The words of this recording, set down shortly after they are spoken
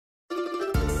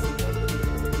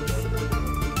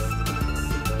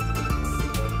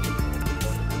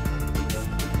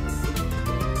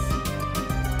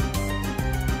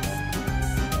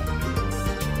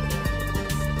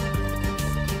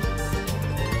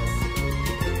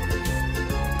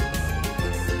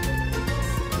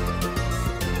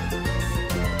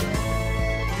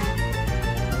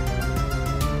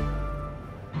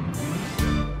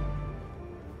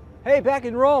Hey, back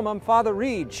in Rome, I'm Father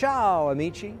Reed. Ciao,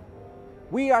 amici.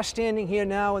 We are standing here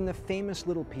now in the famous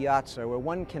little piazza where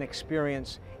one can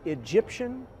experience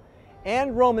Egyptian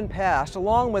and Roman past,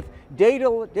 along with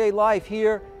day-to-day life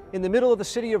here in the middle of the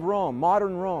city of Rome,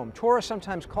 modern Rome. Tourists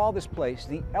sometimes call this place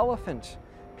the Elephant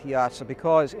Piazza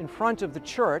because in front of the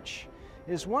church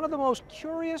is one of the most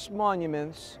curious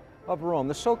monuments of Rome,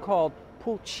 the so-called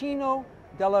Pulcino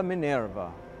della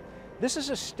Minerva. This is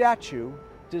a statue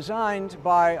designed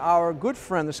by our good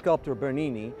friend, the sculptor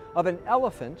Bernini, of an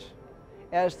elephant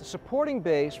as the supporting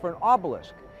base for an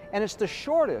obelisk. And it's the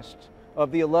shortest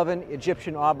of the 11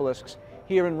 Egyptian obelisks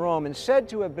here in Rome, and said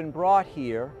to have been brought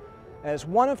here as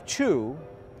one of two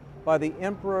by the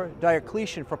Emperor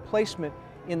Diocletian for placement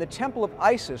in the Temple of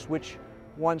Isis, which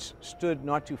once stood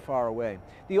not too far away.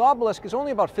 The obelisk is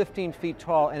only about 15 feet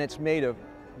tall, and it's made of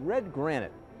red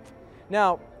granite.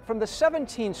 Now, from the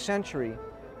 17th century,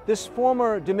 this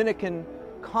former Dominican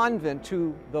convent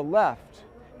to the left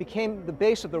became the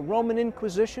base of the Roman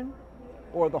Inquisition,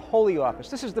 or the Holy Office.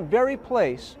 This is the very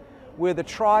place where the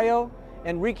trial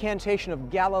and recantation of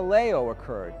Galileo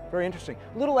occurred. Very interesting.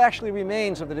 Little actually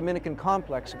remains of the Dominican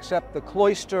complex except the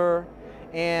cloister,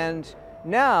 and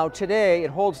now, today, it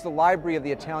holds the library of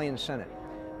the Italian Senate.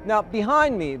 Now,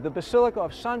 behind me, the Basilica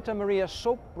of Santa Maria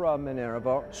Sopra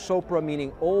Minerva, sopra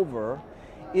meaning over,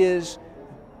 is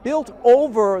built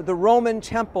over the Roman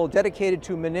temple dedicated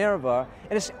to Minerva,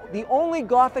 and it's the only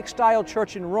Gothic-style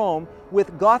church in Rome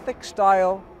with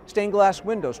Gothic-style stained glass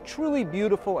windows. Truly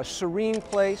beautiful, a serene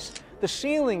place. The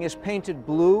ceiling is painted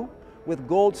blue with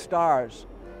gold stars,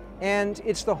 and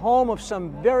it's the home of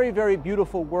some very, very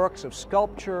beautiful works of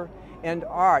sculpture and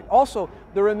art. Also,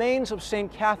 the remains of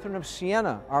St. Catherine of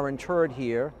Siena are interred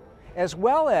here, as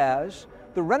well as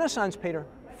the Renaissance painter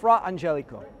Fra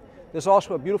Angelico. There's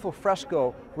also a beautiful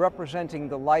fresco representing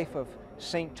the life of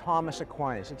St. Thomas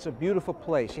Aquinas. It's a beautiful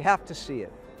place. You have to see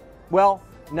it. Well,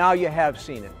 now you have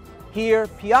seen it. Here,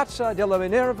 Piazza della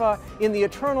Minerva in the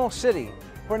Eternal City.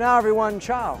 For now, everyone,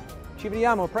 ciao. Ci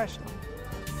vediamo presto.